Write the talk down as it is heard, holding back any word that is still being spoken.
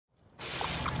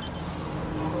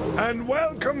and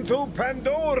welcome to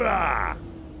Pandora!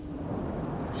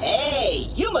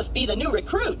 Hey, you must be the new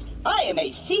recruit. I am a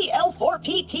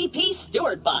CL4PTP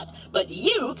steward bot, but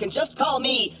you can just call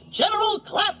me General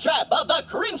Claptrap of the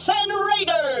Crimson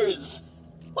Raiders!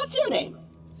 What's your name?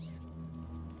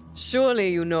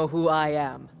 Surely you know who I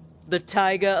am. The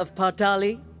Tiger of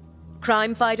Partali?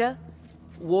 Crime fighter?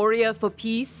 Warrior for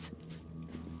peace?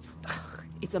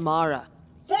 It's Amara.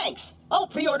 Thanks. I'll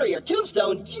pre-order your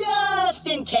tombstone just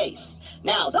in case.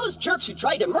 Now, those jerks who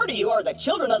tried to murder you are the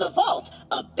Children of the Vault,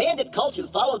 a bandit cult who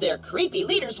follow their creepy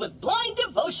leaders with blind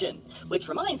devotion. Which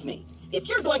reminds me, if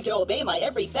you're going to obey my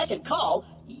every beck and call,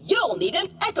 you'll need an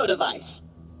echo device.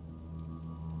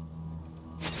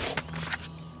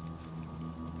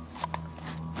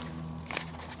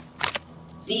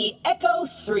 The Echo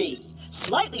 3.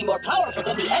 Slightly more powerful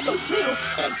than the Echo 2,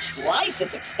 and twice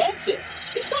as expensive.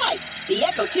 Besides, the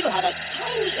Echo 2 had a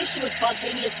tiny issue with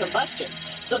spontaneous combustion,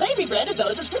 so they rebranded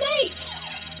those as grenades.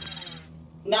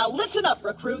 Now listen up,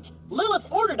 recruit.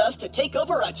 Lilith ordered us to take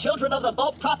over a Children of the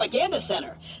Vault propaganda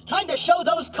center. Time to show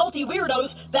those culty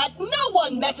weirdos that no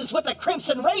one messes with the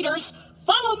Crimson Raiders.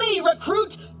 Follow me,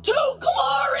 recruit, to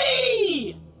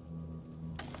glory!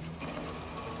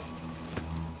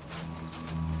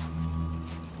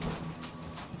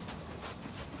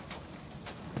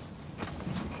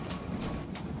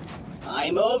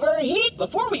 I'm overheat.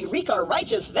 Before we wreak our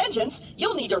righteous vengeance,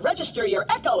 you'll need to register your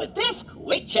Echo at this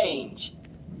quick change.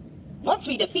 Once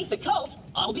we defeat the cult,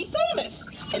 I'll be famous.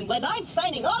 And when I'm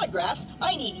signing autographs,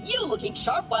 I need you looking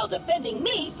sharp while defending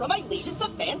me from my legions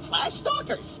of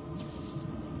fans/stalkers.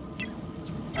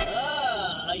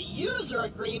 A user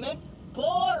agreement?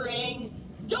 Boring.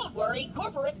 Don't worry,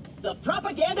 corporate. The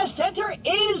propaganda center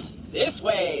is this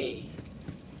way.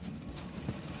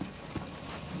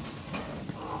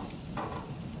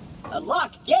 A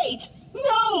locked gate?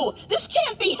 No! This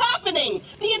can't be happening!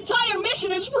 The entire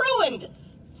mission is ruined!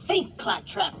 Think,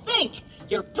 Claptrap, think!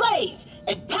 You're brave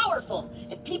and powerful,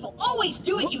 and people always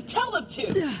do what you tell them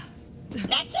to!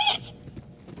 That's it!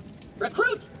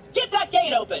 Recruit, get that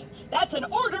gate open! That's an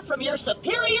order from your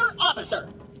superior officer!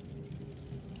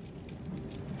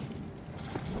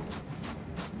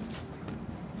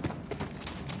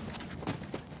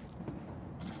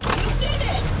 You did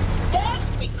it!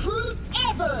 Best recruit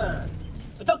ever!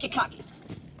 But don't get cocky.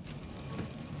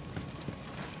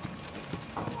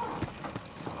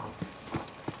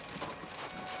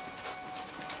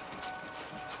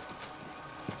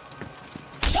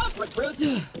 Jump, recruit!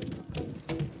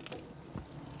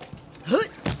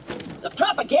 The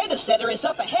propaganda center is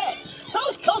up ahead.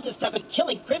 Those cultists have been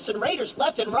killing Crimson Raiders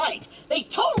left and right. They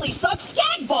totally suck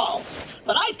skag balls!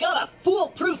 But I've got a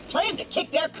foolproof plan to kick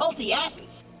their culty asses.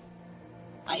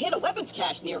 I hit a weapons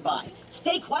cache nearby.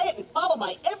 Stay quiet and follow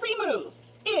my every move.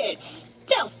 It's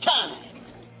stealth time!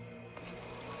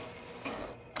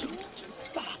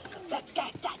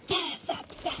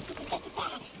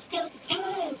 Stealth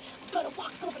time! I'm gonna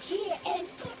walk over here and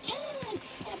turn. And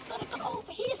I'm gonna go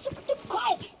over here super duper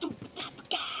quiet.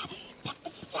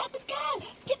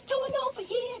 Tiptoeing over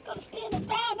here. Gonna spin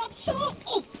around. I'm so...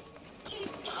 Oh,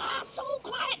 so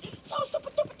quiet. So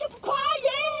super duper duper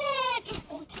quiet!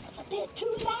 Oh, that was a bit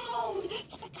too loud.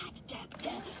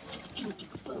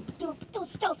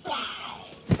 Stealth slide.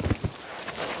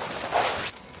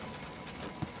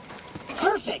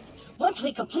 Perfect. Once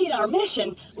we complete our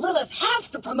mission, Lilith has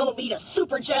to promote me to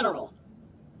Super General.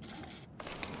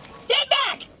 Stand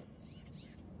back!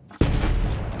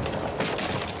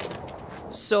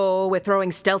 So we're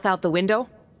throwing stealth out the window?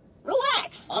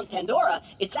 Relax. On Pandora,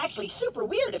 it's actually super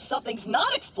weird if something's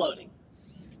not exploding.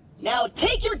 Now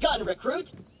take your gun,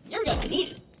 recruit. You're gonna need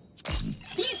it.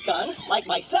 These guns, like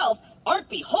myself, aren't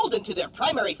beholden to their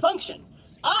primary function.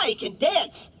 I can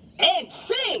dance and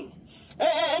sing.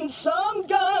 And some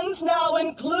guns now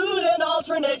include an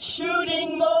alternate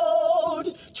shooting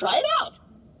mode. Try it out.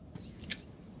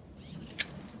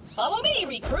 Follow me,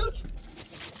 recruit.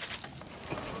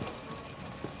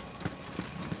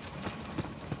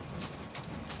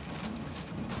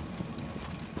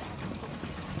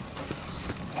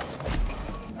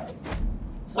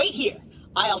 Wait here.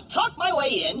 I'll talk my way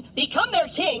in, become their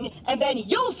king, and then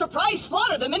you'll surprise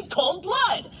slaughter them in cold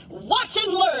blood. Watch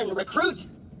and learn, recruit.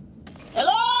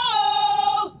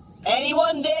 Hello?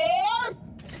 Anyone there?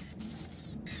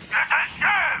 This is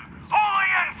Shiv, holy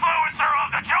influencer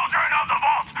of the Children of the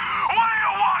Vault. What do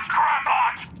you want,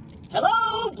 Crapbot?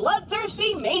 Hello,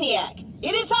 bloodthirsty maniac.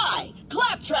 It is I,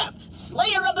 Claptrap,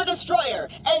 Slayer of the Destroyer,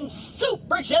 and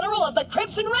Super General of the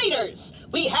Crimson Raiders.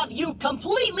 We have you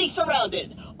completely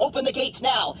surrounded. Open the gates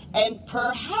now, and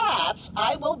perhaps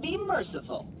I will be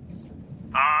merciful.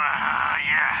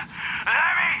 Yeah.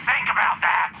 Let me think about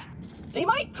that. They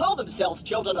might call themselves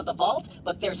children of the vault,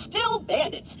 but they're still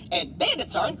bandits, and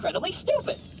bandits are incredibly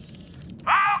stupid.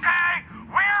 Okay,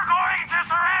 we're going to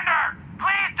surrender.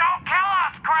 Please don't kill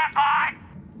us, Grandpa.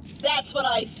 That's what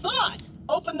I thought.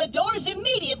 Open the doors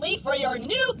immediately for your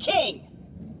new king.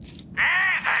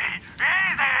 Easy.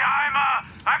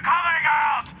 I'm coming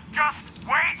out. Just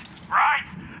wait right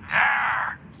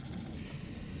there.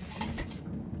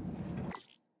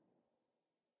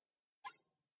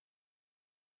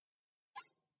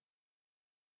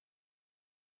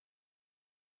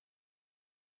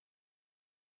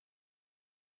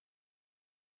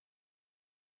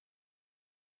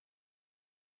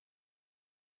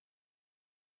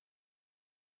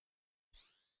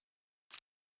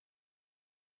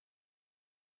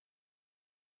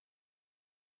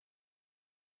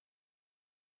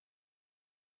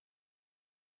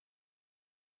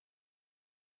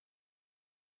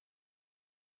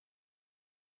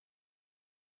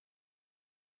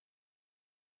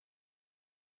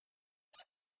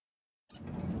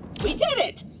 We did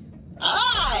it!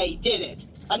 I did it!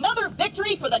 Another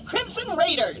victory for the Crimson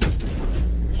Raiders!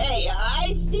 Hey,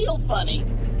 I feel funny.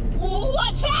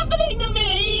 What's happening to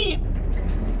me?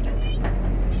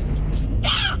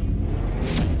 Ah!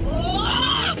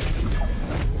 Ah!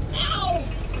 Ow!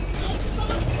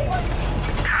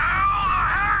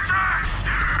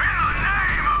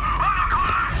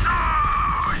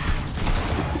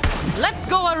 Let's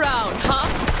go around, huh?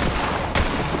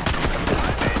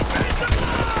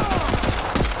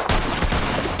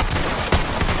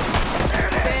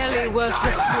 Barely worth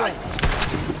the sweat.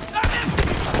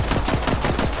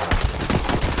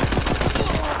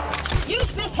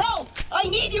 Use this help! I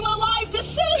need you alive to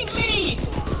save me!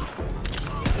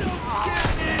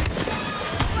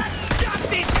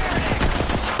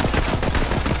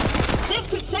 This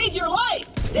could save your life!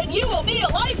 Then you will be a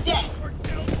life debt!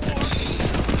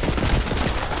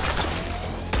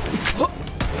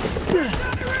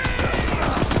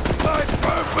 My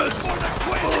purpose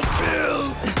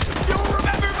fulfilled! You'll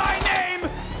remember my name,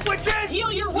 which is...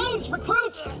 Heal your wounds,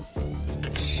 recruit!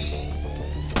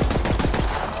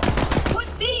 Put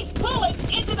these bullets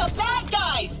into the bad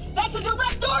guys! That's a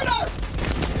direct order!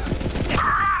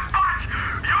 But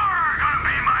you're gonna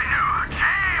be my new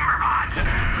chamber bot.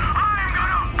 I'm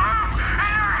gonna boom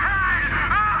in your head.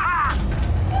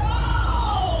 No!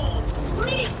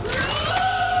 Recruit!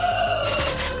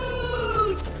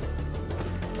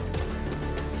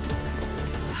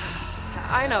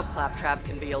 I know Claptrap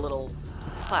can be a little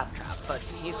claptrap, but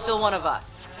he's still one of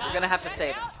us. We're gonna have to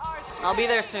save him. I'll be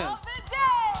there soon.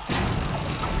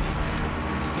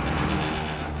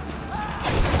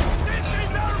 This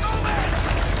is our moment.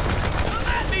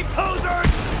 Let me, posers.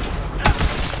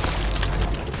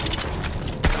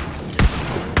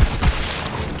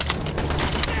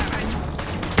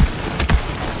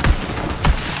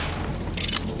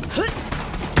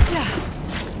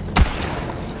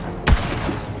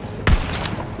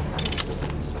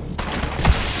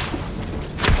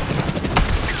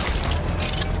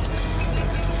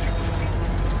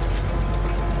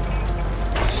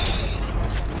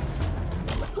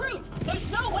 Recruit! There's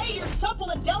no way your supple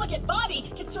and delicate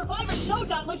body can survive a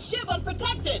showdown with Shiv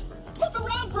unprotected! Look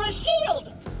around for a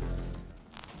shield!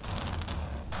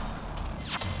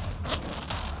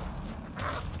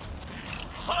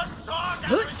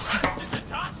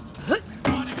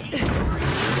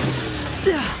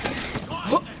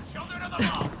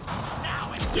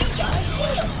 You got a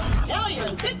shield! Now you're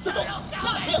invincible!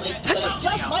 Not really, but it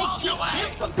just might keep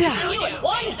Shiv from killing you in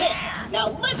one hit! Now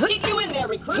let's get you in there,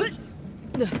 recruit!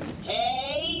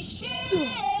 Hey, Shiv!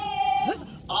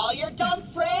 All your dumb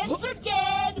friends are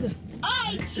dead!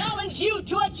 I challenge you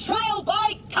to a trial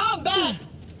by combat!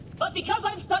 But because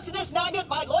I'm stuck to this magnet,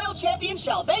 my loyal champion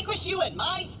shall vanquish you in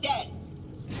my stead!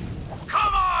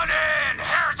 Come on in,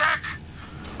 heretic.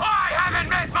 I haven't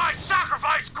met my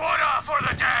sacrifice quota for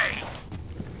the day.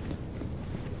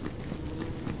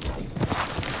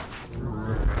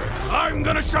 I'm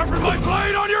gonna sharpen my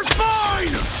blade on your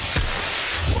spine!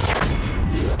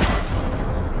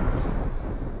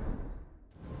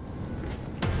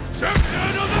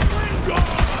 Champion of the Green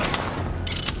God!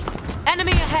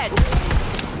 Enemy ahead!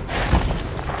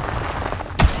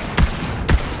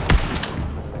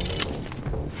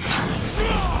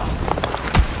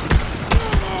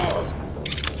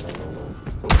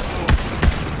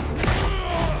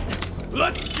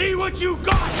 Let's see what you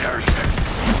got, heretic!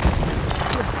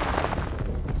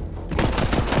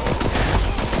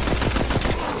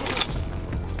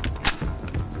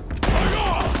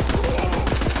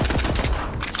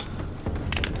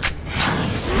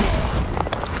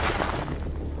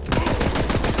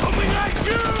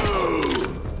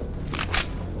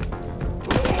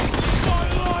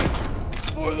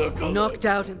 knocked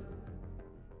out in...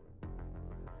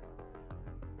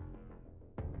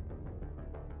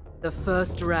 the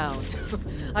first round.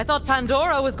 I thought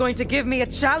Pandora was going to give me a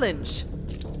challenge.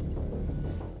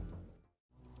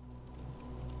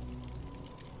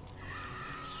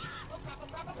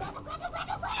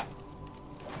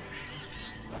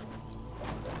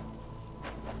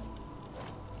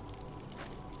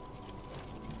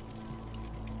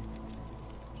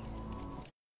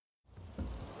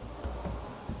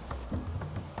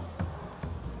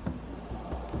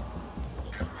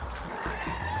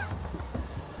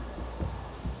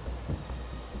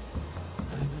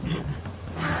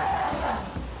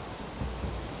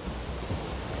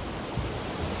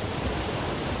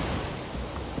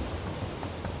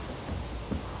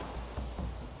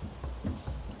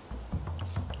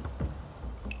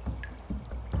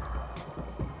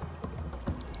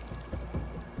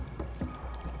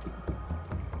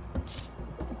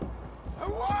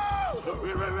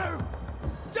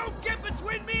 Don't get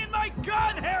between me and my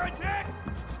gun, heretic!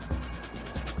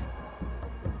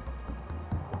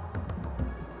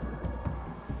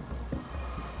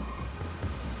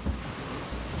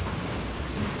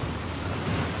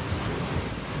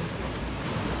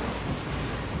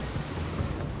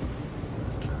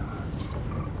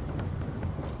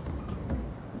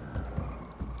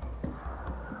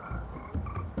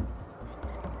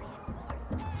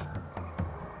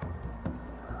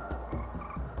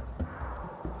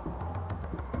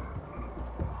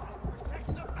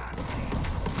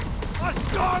 A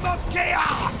storm of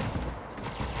chaos!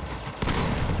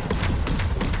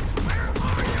 Where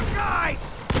are you guys?